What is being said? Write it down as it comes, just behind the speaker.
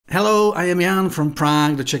Hello, I am Jan from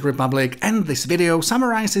Prague, the Czech Republic, and this video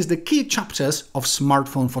summarizes the key chapters of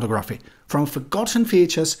smartphone photography, from forgotten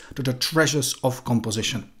features to the treasures of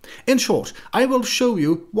composition. In short, I will show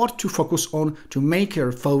you what to focus on to make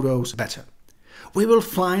your photos better. We will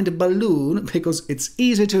find a balloon because it's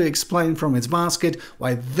easy to explain from its basket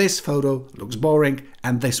why this photo looks boring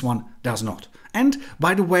and this one does not. And,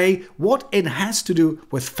 by the way, what it has to do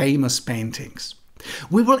with famous paintings.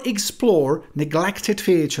 We will explore neglected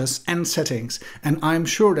features and settings, and I'm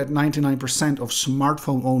sure that 99% of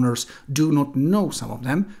smartphone owners do not know some of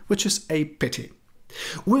them, which is a pity.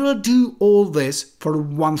 We will do all this for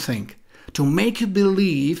one thing, to make you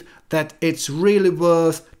believe that it's really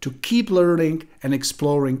worth to keep learning and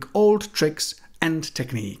exploring old tricks and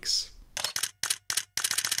techniques.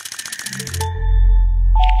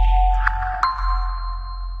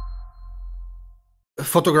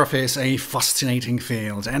 Photography is a fascinating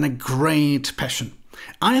field and a great passion.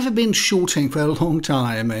 I have been shooting for a long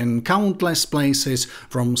time in countless places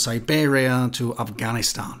from Siberia to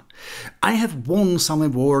Afghanistan. I have won some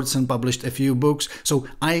awards and published a few books, so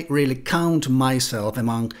I really count myself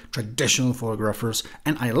among traditional photographers,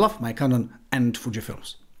 and I love my Canon and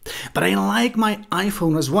Fujifilms. But I like my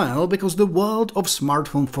iPhone as well because the world of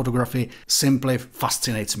smartphone photography simply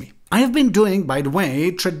fascinates me. I have been doing, by the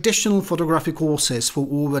way, traditional photography courses for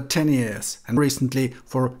over 10 years and recently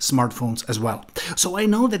for smartphones as well. So I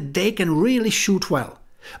know that they can really shoot well,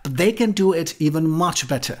 but they can do it even much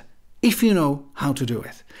better if you know how to do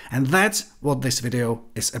it. And that's what this video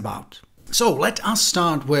is about. So let us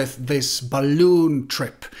start with this balloon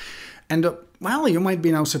trip. And well, you might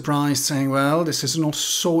be now surprised saying, well, this is not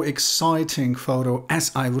so exciting photo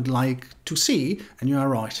as I would like to see, and you are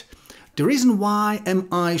right. The reason why am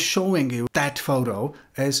I showing you that photo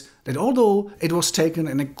is that although it was taken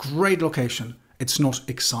in a great location, it's not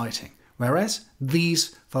exciting, whereas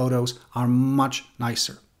these photos are much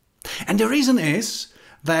nicer. And the reason is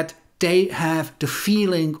that they have the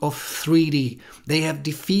feeling of 3D, they have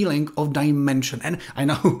the feeling of dimension. And I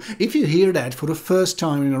know if you hear that for the first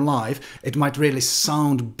time in your life, it might really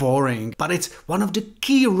sound boring, but it's one of the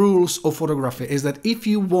key rules of photography is that if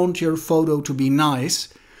you want your photo to be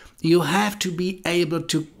nice, you have to be able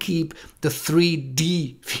to keep the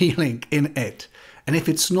 3D feeling in it. And if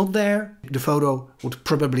it's not there, the photo would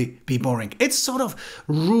probably be boring. It's sort of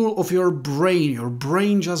rule of your brain. Your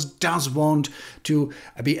brain just does want to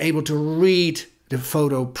be able to read the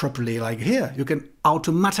photo properly. Like here, you can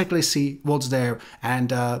automatically see what's there and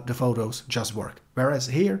the photos just work. Whereas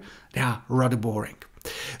here, they are rather boring.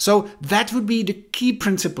 So that would be the key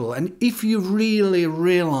principle, and if you really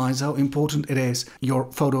realize how important it is,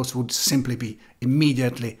 your photos would simply be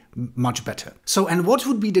immediately much better. So, and what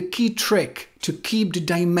would be the key trick to keep the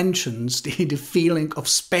dimensions, the feeling of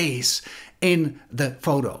space in the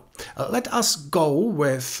photo? Let us go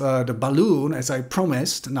with the balloon as I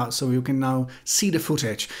promised, now, so you can now see the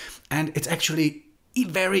footage, and it's actually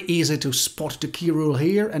very easy to spot the key rule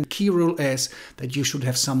here, and key rule is that you should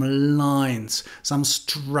have some lines, some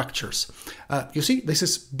structures. You see, this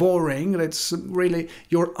is boring. It's really,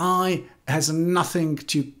 your eye has nothing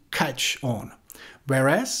to catch on.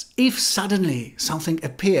 Whereas if suddenly something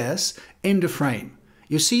appears in the frame,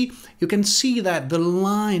 you see, you can see that the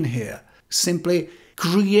line here simply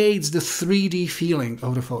creates the 3D feeling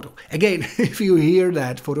of the photo. Again, if you hear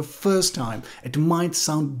that for the first time, it might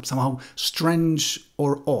sound somehow strange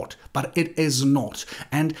or odd, but it is not.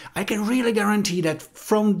 And I can really guarantee that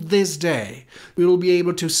from this day, we will be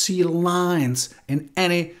able to see lines in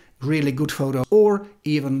any really good photo or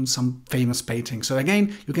even some famous painting. So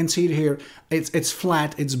again, you can see it here, it's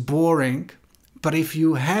flat, it's boring, but if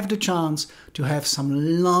you have the chance to have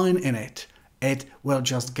some line in it, it will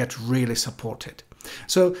just get really supported.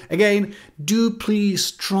 So again, do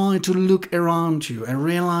please try to look around you and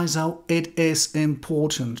realize how it is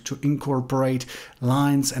important to incorporate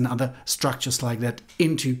lines and other structures like that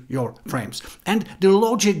into your frames. And the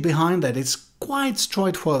logic behind that is quite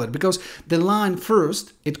straightforward, because the line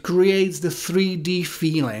first, it creates the 3D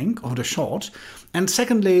feeling of the shot, and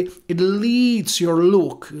secondly, it leads your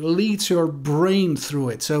look, leads your brain through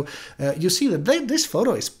it. So you see that this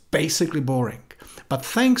photo is basically boring. But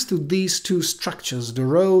thanks to these two structures, the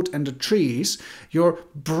road and the trees, your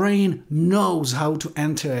brain knows how to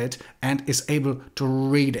enter it and is able to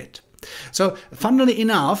read it. So, funnily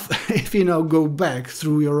enough, if you now go back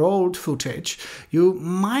through your old footage, you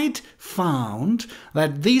might find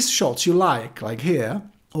that these shots you like here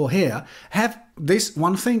or here, have this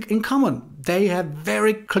one thing in common. They have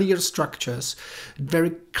very clear structures,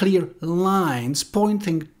 very clear lines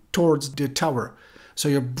pointing towards the tower. So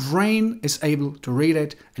your brain is able to read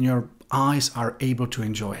it and your eyes are able to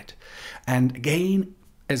enjoy it. And again,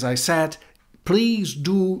 as I said, please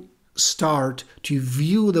do start to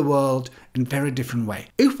view the world in a very different way.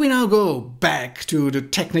 If we now go back to the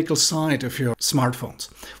technical side of your smartphones,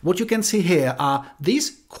 what you can see here are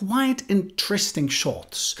these quite interesting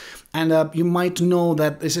shots. And you might know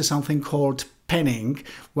that this is something called panning,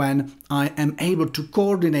 when I am able to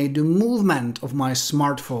coordinate the movement of my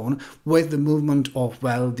smartphone with the movement of,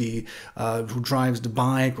 well, the who drives the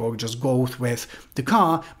bike or just goes with the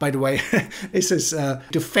car. By the way, this is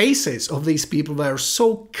the faces of these people were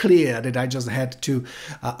so clear that I just had to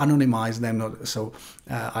anonymize them, so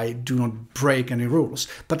I do not break any rules.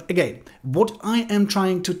 But again, what I am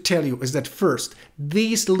trying to tell you is that first,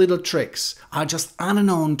 these little tricks are just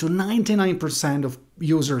unknown to 99% of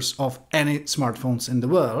users of any smartphones in the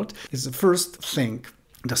world, is the first thing.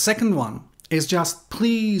 The second one is just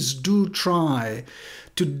please do try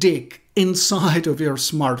to dig inside of your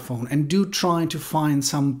smartphone and do try to find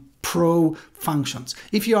some pro functions.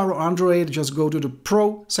 If you are on Android, just go to the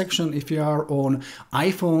pro section. If you are on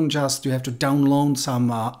iPhone, just you have to download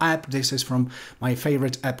some app. This is from my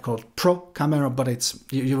favorite app called Pro Camera, but it's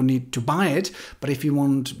you need to buy it. But if you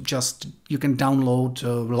want, just you can download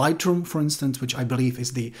Lightroom, for instance, which I believe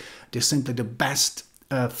is simply the best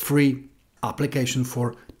free application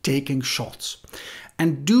for taking shots.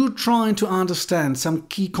 And do try to understand some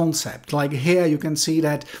key concept. Like here you can see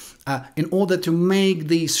that in order to make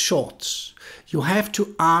these shots, you have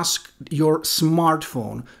to ask your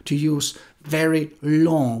smartphone to use very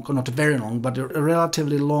long, or not very long, but a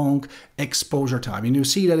relatively long exposure time. And you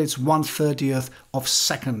see that it's 1/30th of a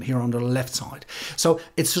second here on the left side. So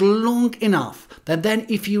it's long enough that then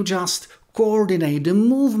if you just coordinate the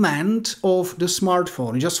movement of the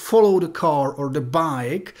smartphone, you just follow the car or the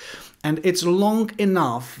bike, and it's long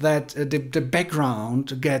enough that the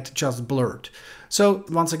background get just blurred. So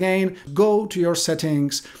once again, go to your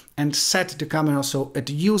settings and set the camera so it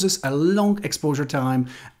uses a long exposure time,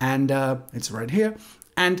 and it's right here.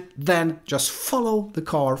 And then just follow the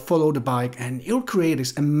car, follow the bike, and you'll create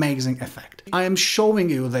this amazing effect. I am showing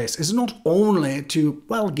you this is not only to,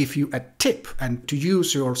 well, give you a tip and to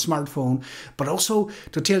use your smartphone, but also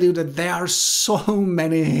to tell you that there are so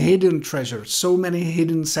many hidden treasures, so many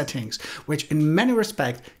hidden settings, which in many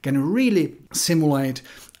respects can really simulate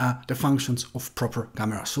the functions of proper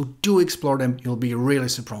camera. So do explore them, you'll be really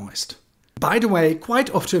surprised. By the way, quite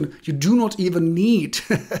often you do not even need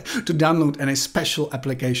to download any special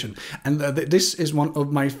application. And this is one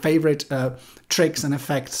of my favorite tricks and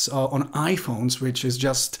effects on iPhones, which is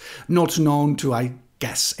just not known to, I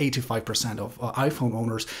guess, 85% of iPhone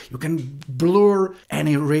owners. You can blur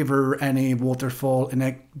any river, any waterfall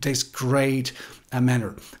in this great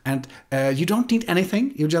manner. And you don't need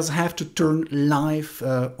anything. You just have to turn live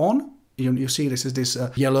on. You see this is this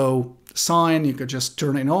yellow sign. You could just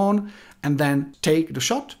turn it on and then take the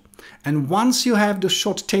shot. And once you have the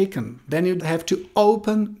shot taken, then you have to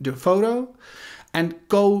open the photo and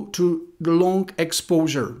go to the long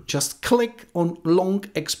exposure. Just click on long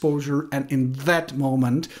exposure, and in that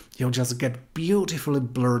moment, you'll just get beautifully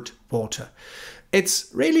blurred water. It's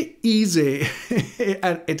really easy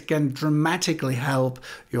and it can dramatically help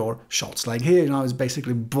your shots. Like here, it's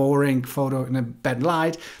basically boring photo in a bad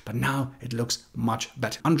light, but now it looks much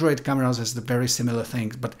better. Android cameras has the very similar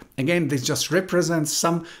things, but again, this just represents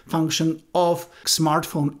some function of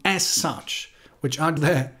smartphone as such, which are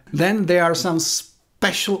there. Then there are some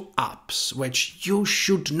special apps which you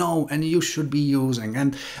should know and you should be using,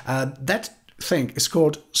 and that thing is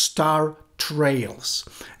called Star Trails.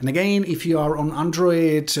 And again, if you are on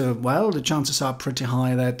Android, well, the chances are pretty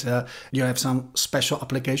high that you have some special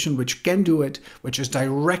application which can do it, which is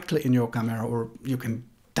directly in your camera, or you can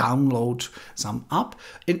download some app.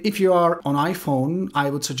 And if you are on iPhone, I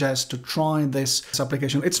would suggest to try this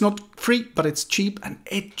application. It's not free, but it's cheap, and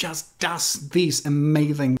it just does these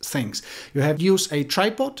amazing things. You have to use a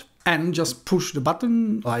tripod and just push the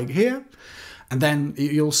button like here, and then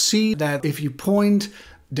you'll see that if you point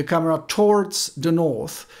the camera towards the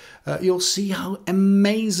north, you'll see how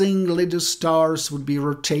amazingly the stars would be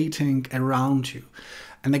rotating around you.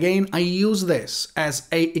 And again, I use this as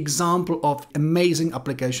an example of amazing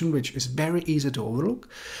application, which is very easy to overlook.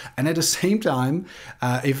 And at the same time,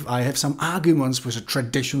 if I have some arguments with the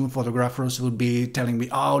traditional photographers who would be telling me,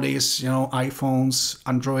 oh, these, iPhones,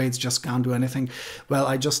 Androids just can't do anything. Well,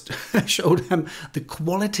 I just show them the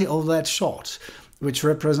quality of that shot, which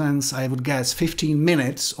represents, I would guess, 15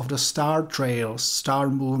 minutes of the star trails, star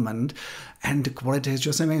movement, and the quality is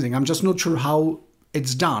just amazing. I'm just not sure how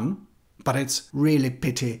it's done, but it's really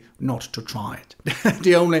pity not to try it.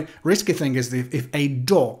 The only risky thing is if a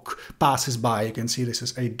dog passes by, you can see this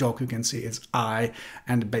is a dog, you can see its eye,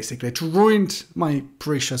 and basically it ruined my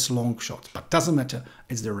precious long shot, but doesn't matter,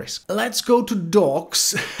 it's the risk. Let's go to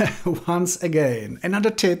dogs once again. Another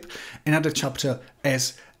tip, another chapter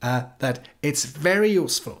is that it's very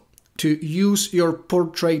useful to use your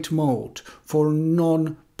portrait mode for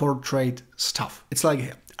non-portrait stuff. It's like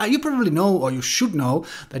here. You probably know, or you should know,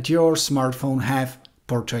 that your smartphone have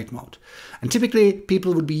portrait mode. And typically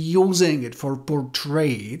people would be using it for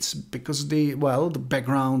portraits because the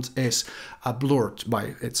background is blurred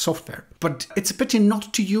by its software. But it's a pity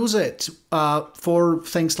not to use it for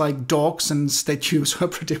things like dogs and statues or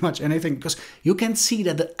pretty much anything, because you can see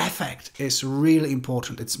that the effect is really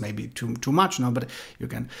important. It's maybe too much now, but you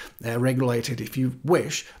can regulate it if you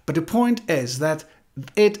wish. But the point is that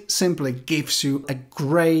it simply gives you a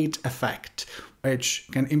great effect, which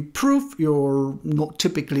can improve your not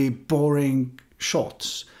typically boring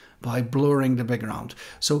shots by blurring the background.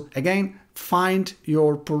 So again, find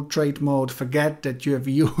your portrait mode, forget that you have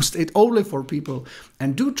used it only for people,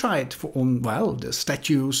 and do try it on the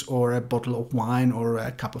statues or a bottle of wine or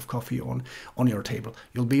a cup of coffee on your table.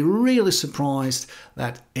 You'll be really surprised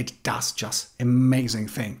that it does just amazing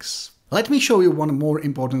things. Let me show you one more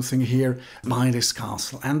important thing here by this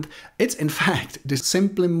castle, and it's in fact the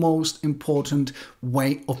simply most important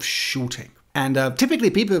way of shooting. And typically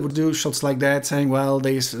people would do shots like that, saying, well,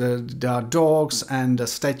 there are dogs and a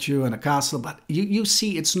statue and a castle, but you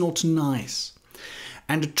see it's not nice.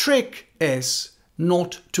 And the trick is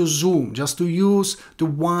not to zoom, just to use the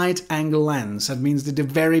wide angle lens. That means the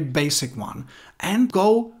very basic one, and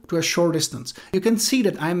go to a short distance. You can see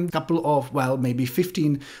that I'm a couple of, maybe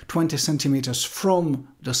 15-20 centimeters from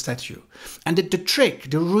the statue. And the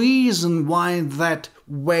trick, the reason why that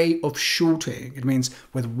way of shooting, it means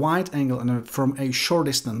with wide angle and from a short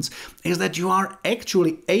distance, is that you are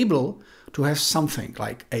actually able to have something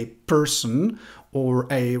like a person or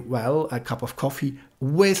a cup of coffee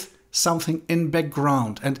with something in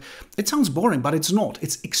background. And it sounds boring, but it's not.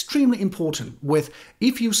 It's extremely important.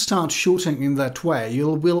 If you start shooting in that way, you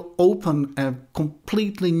will open a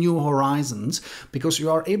completely new horizons, because you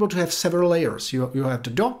are able to have several layers. You have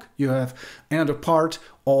the dog, you have another part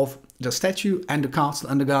of the statue and the castle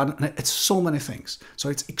and the garden, and it's so many things. So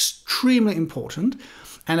it's extremely important.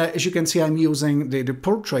 And as you can see, I'm using the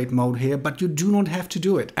portrait mode here, but you do not have to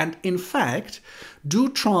do it. And in fact, do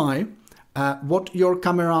try what your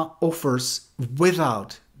camera offers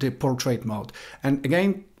without the portrait mode. And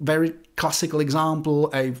again, very classical example,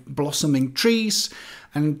 a blossoming trees.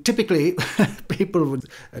 And typically people would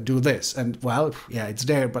do this, and it's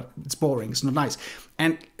there, but it's boring, it's not nice.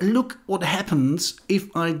 And look what happens if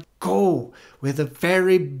I go with a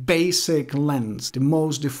very basic lens, the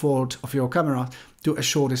most default of your camera, to a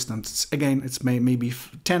short distance. Again, it's maybe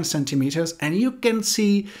 10 centimeters, and you can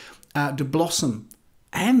see the blossom.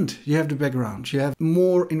 And you have the background, you have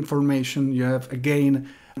more information, you have again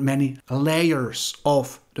many layers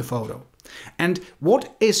of the photo. And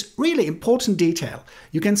what is really important detail,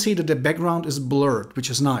 you can see that the background is blurred, which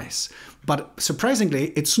is nice. But surprisingly,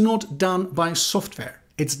 it's not done by software.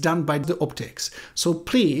 It's done by the optics. So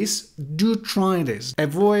please do try this.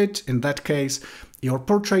 Avoid, in that case, your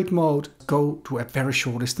portrait mode, go to a very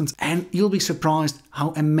short distance, and you'll be surprised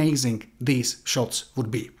how amazing these shots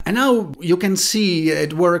would be. And now you can see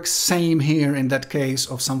it works same here in that case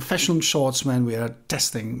of some fashion shots when we are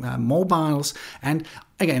testing mobiles. And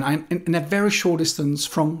again, I'm in a very short distance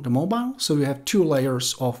from the mobile, so you have two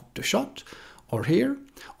layers of the shot, or here.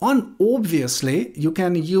 And obviously, you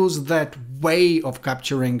can use that way of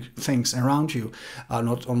capturing things around you,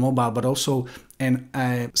 not on mobile, but also in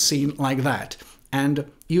a scene like that.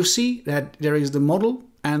 And you see that there is the model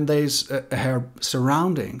and there's her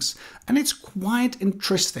surroundings. And it's quite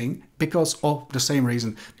interesting because of the same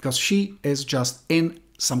reason, because she is just in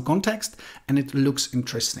some context and it looks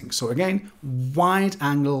interesting. So again, wide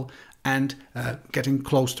angle and getting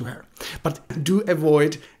close to her. But do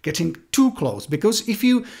avoid getting too close, because if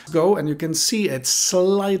you go, and you can see it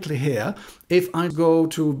slightly here, if I go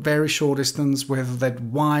to very short distance with that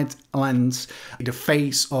wide lens, the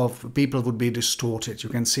face of people would be distorted. You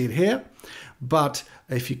can see it here. But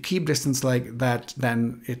if you keep distance like that,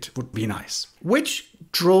 then it would be nice. Which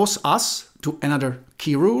draws us to another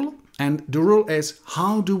key rule. And the rule is,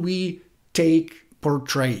 how do we take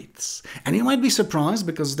portraits? And you might be surprised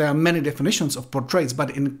because there are many definitions of portraits,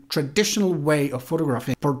 but in a traditional way of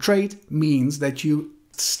photography, portrait means that you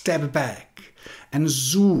step back and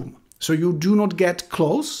zoom. So you do not get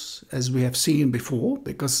close, as we have seen before,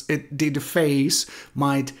 because the face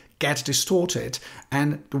might get distorted.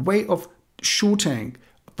 And the way of shooting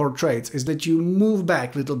portraits is that you move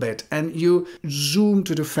back a little bit and you zoom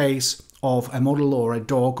to the face of a model or a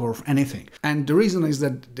dog or anything. And the reason is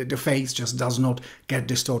that the face just does not get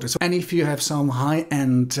distorted. So, and if you have some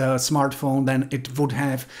high-end smartphone, then it would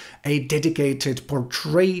have a dedicated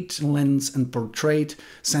portrait lens and portrait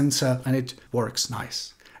sensor, and it works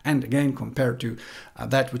nice. And again, compared to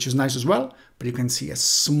that, which is nice as well, but you can see a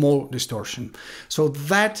small distortion. So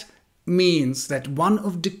that means that one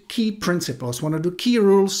of the key principles, one of the key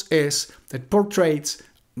rules is that portraits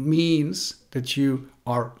means that you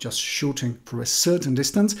are just shooting for a certain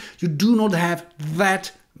distance. You do not have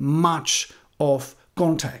that much of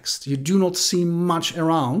context. You do not see much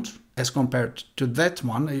around as compared to that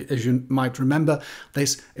one. As you might remember,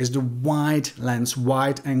 this is the wide lens,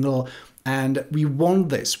 wide angle. And we want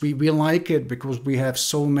this. We like it because we have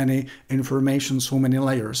so many information, so many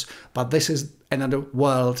layers. But this is another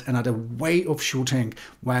world, another way of shooting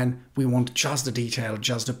when we want just the detail,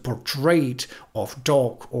 just the portrait of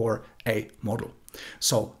dog or a model.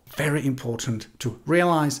 So very important to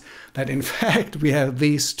realize that in fact we have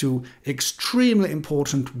these two extremely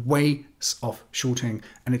important ways of shooting,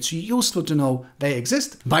 and it's useful to know they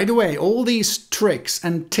exist. By the way, all these tricks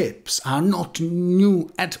and tips are not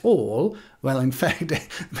new at all. Well, in fact,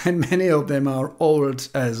 many of them are old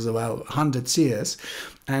as well, hundreds of years.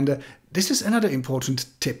 And this is another important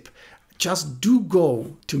tip. Just do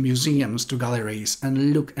go to museums, to galleries,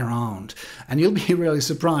 and look around. And you'll be really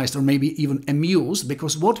surprised or maybe even amused,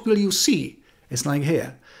 because what will you see? It's like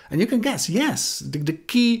here. And you can guess, yes, the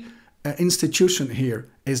key institution here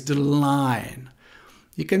is the line.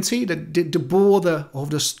 You can see that the border of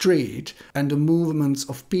the street and the movements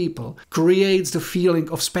of people creates the feeling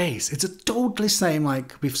of space. It's a totally same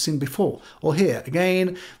like we've seen before. Or here,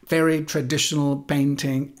 again, very traditional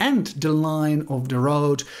painting and the line of the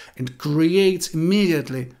road, and creates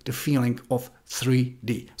immediately the feeling of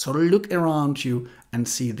 3D. So look around you and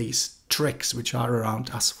see these tricks which are around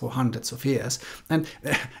us for hundreds of years. And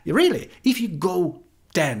really, if you go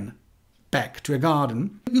then back to a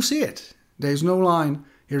garden, you see it. There's no line,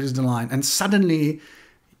 here is the line. And suddenly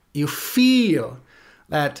you feel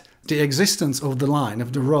that the existence of the line,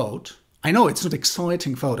 of the road, I know it's not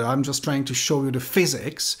exciting photo, I'm just trying to show you the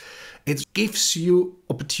physics. It gives you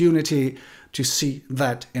opportunity to see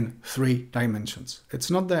that in 3 dimensions. It's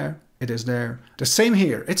not there, it is there. The same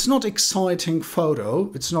here, it's not exciting photo,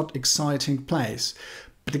 it's not exciting place.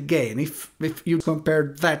 But again, if you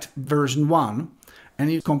compare that version 1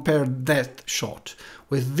 and you compare that shot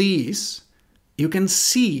with these, you can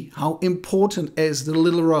see how important is the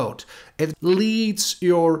little road. It leads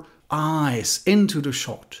your eyes into the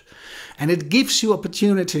shot, and it gives you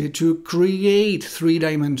opportunity to create 3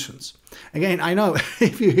 dimensions. Again, I know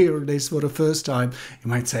if you hear this for the first time, you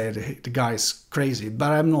might say the guy's crazy,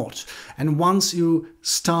 but I'm not. And once you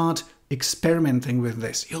start experimenting with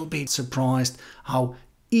this, you'll be surprised how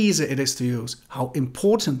easy it is to use, how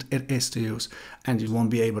important it is to use, and you won't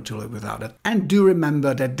be able to live without it. And do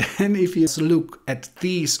remember that then if you look at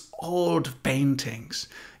these old paintings,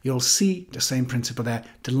 you'll see the same principle there.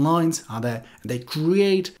 The lines are there and they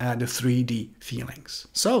create the 3D feelings.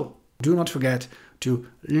 So do not forget to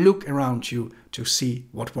look around you to see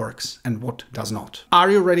what works and what does not.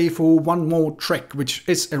 Are you ready for one more trick which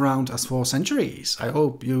is around us for centuries? I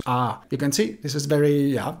hope you are. You can see this is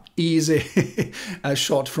very easy a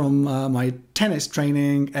shot from my tennis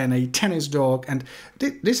training and a tennis dog, and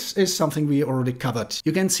this is something we already covered.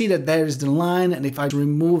 You can see that there is the line, and if I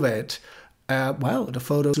remove it, well, the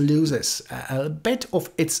photo loses a bit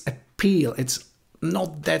of its appeal. It's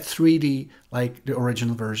not that 3D like the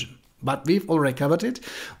original version. But we've already covered it.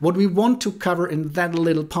 What we want to cover in that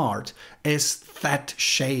little part is that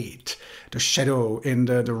shade, the shadow in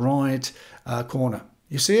the right corner.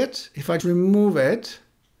 You see it? If I remove it,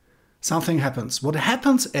 something happens. What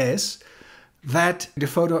happens is that the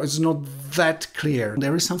photo is not that clear.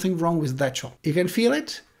 There is something wrong with that shot. You can feel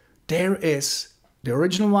it. There is the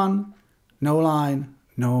original one, no line,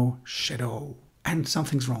 no shadow, and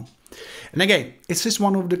something's wrong. And again, it's just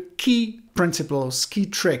one of the key principles, key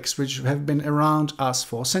tricks which have been around us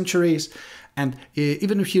for centuries. And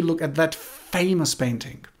even if you look at that famous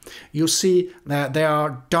painting, you see that there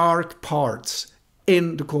are dark parts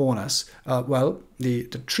in the corners. Well, the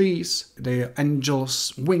trees, the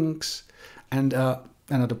angel's wings, and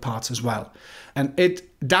other parts as well. And it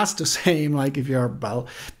does the same like if you're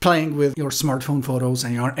playing with your smartphone photos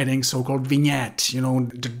and you're adding so-called vignette, you know,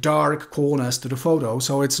 the dark corners to the photo.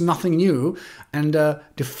 So it's nothing new. And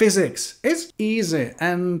the physics is easy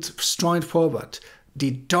and straightforward.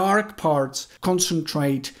 The dark parts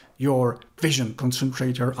concentrate your vision,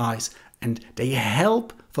 concentrate your eyes, and they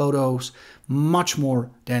help photos much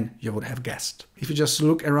more than you would have guessed. If you just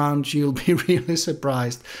look around, you'll be really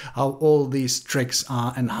surprised how all these tricks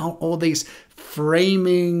are and how all these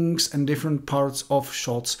framings and different parts of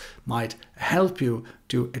shots might help you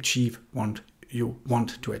to achieve what you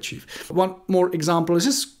want to achieve. One more example. This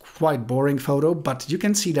is quite boring photo, but you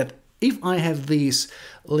can see that if I have this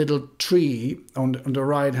little tree on the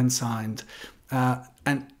right hand side,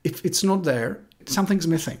 and if it's not there, something's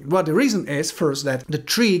missing. Well, the reason is first that the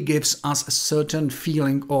tree gives us a certain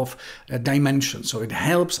feeling of dimension. So it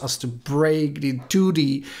helps us to break the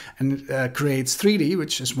 2D and creates 3D,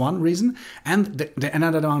 which is one reason. And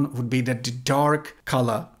another one would be that the dark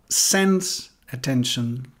color sends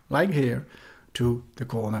attention, like here, to the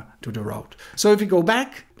corner, to the road. So if you go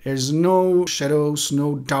back, there's no shadows,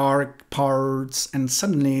 no dark parts, and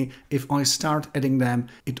suddenly if I start adding them,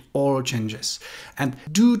 it all changes. And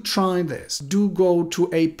do try this. Do go to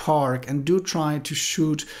a park and do try to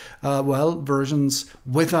shoot, versions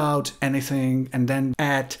without anything and then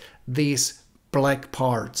add these black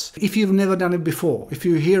parts. If you've never done it before, if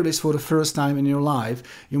you hear this for the first time in your life,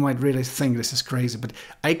 you might really think this is crazy, but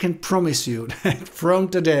I can promise you that from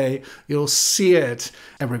today, you'll see it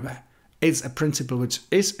everywhere. It's a principle which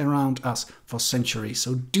is around us for centuries,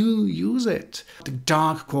 so do use it. The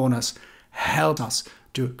dark corners help us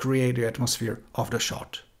to create the atmosphere of the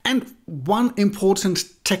shot. And one important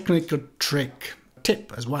technical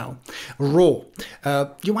tip as well, RAW.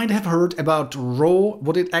 You might have heard about RAW.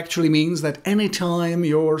 What it actually means that anytime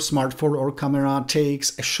your smartphone or camera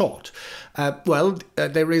takes a shot,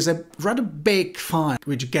 there is a rather big file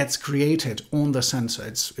which gets created on the sensor.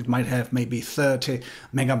 It might have maybe 30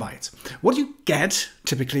 megabytes. What you get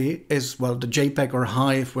typically is, the JPEG or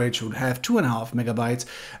HEIF, which would have 2.5 megabytes.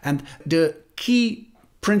 And the key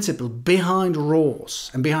principle behind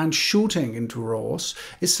RAWs and behind shooting into RAWs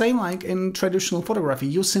is same like in traditional photography.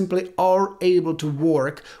 You simply are able to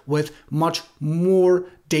work with much more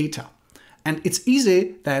data. And it's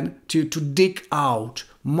easy then to dig out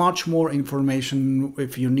much more information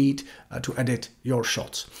if you need to edit your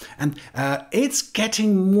shots. And it's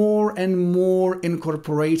getting more and more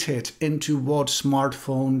incorporated into what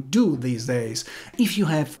smartphones do these days. If you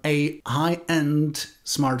have a high-end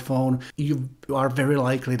smartphone, you are very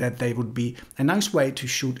likely that they would be a nice way to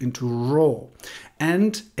shoot into RAW.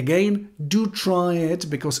 And again, do try it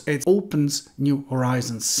because it opens new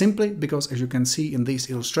horizons. Simply because, as you can see in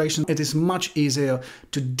these illustrations, it is much easier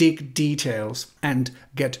to dig details and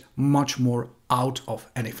get much more out of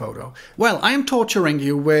any photo. Well, I am torturing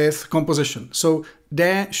you with composition, so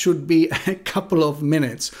there should be a couple of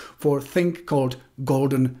minutes for a thing called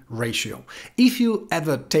golden ratio. If you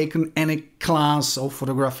ever taken any class of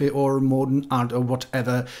photography or modern art or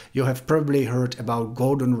whatever, you have probably heard about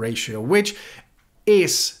golden ratio, which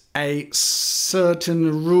is a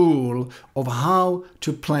certain rule of how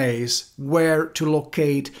to place, where to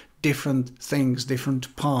locate different things,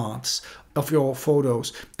 different parts of your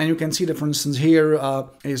photos. And you can see that, for instance, here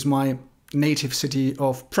is my native city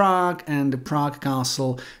of Prague, and the Prague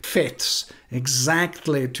castle fits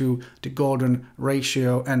exactly to the golden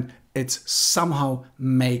ratio, and it somehow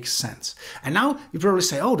makes sense. And now you probably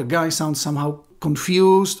say, oh, the guy sounds somehow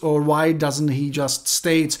confused, or why doesn't he just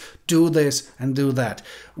state, do this and do that?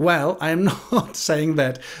 Well, I'm not saying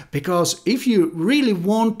that, because if you really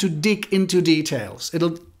want to dig into details,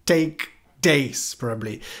 it'll take days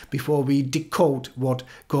probably before we decode what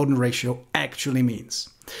golden ratio actually means.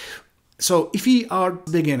 So if you are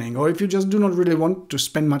beginning, or if you just do not really want to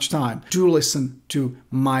spend much time, do listen to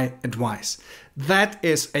my advice. That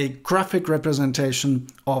is a graphic representation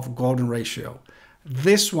of golden ratio.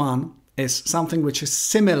 This one is something which is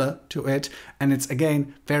similar to it, and it's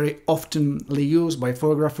again very oftenly used by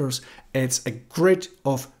photographers. It's a grid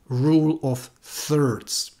of rule of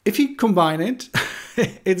thirds. If you combine it,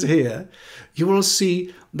 it's here, you will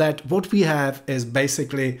see that what we have is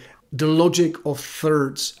basically the logic of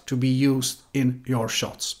thirds to be used in your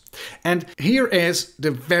shots. And here is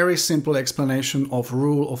the very simple explanation of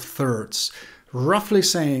rule of thirds. Roughly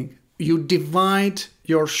saying, you divide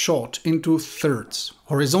your shot into thirds,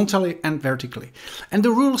 horizontally and vertically. And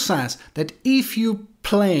the rule says that if you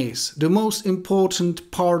place the most important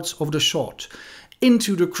parts of the shot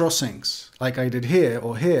into the crossings, like I did here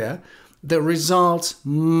or here, the results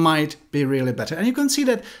might be really better. And you can see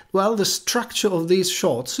that, well, the structure of these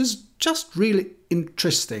shots is just really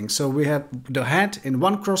interesting. So we have the head in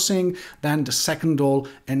one crossing, then the second doll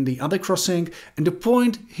in the other crossing. And the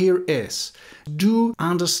point here is, do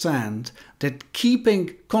understand that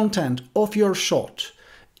keeping content of your shot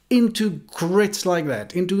into grids like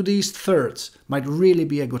that, into these thirds, might really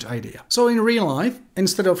be a good idea. So in real life,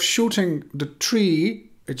 instead of shooting the tree,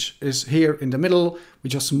 which is here in the middle, we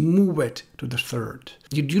just move it to the third.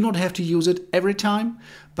 You do not have to use it every time,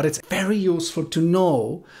 but it's very useful to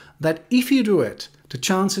know that if you do it, the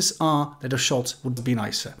chances are that the shots would be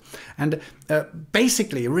nicer. And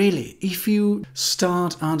basically, really, if you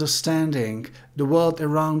start understanding the world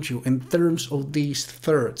around you in terms of these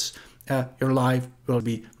thirds, your life will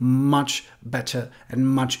be much better and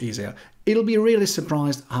much easier. You'll be really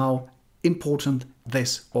surprised how important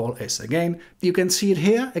this all is. Again, you can see it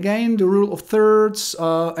here. Again, the rule of thirds,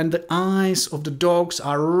 and the eyes of the dogs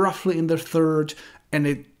are roughly in the third, and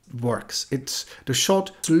it works. The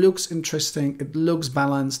shot looks interesting, it looks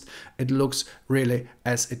balanced, it looks really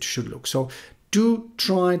as it should look. So do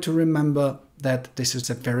try to remember that this is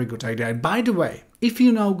a very good idea. And by the way, if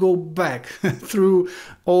you now go back through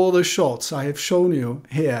all the shots I have shown you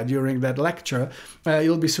here during that lecture,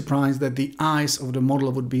 you'll be surprised that the eyes of the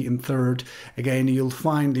model would be in third. Again, you'll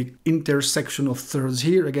find the intersection of thirds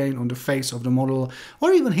here, again, on the face of the model,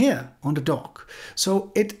 or even here on the dog.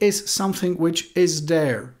 So it is something which is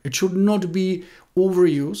there. It should not be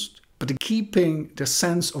overused, but keeping the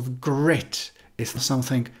sense of grit is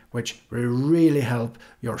something which will really help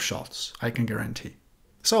your shots, I can guarantee.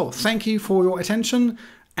 So, thank you for your attention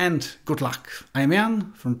and good luck. I am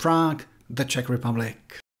Jan from Prague, the Czech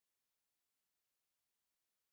Republic.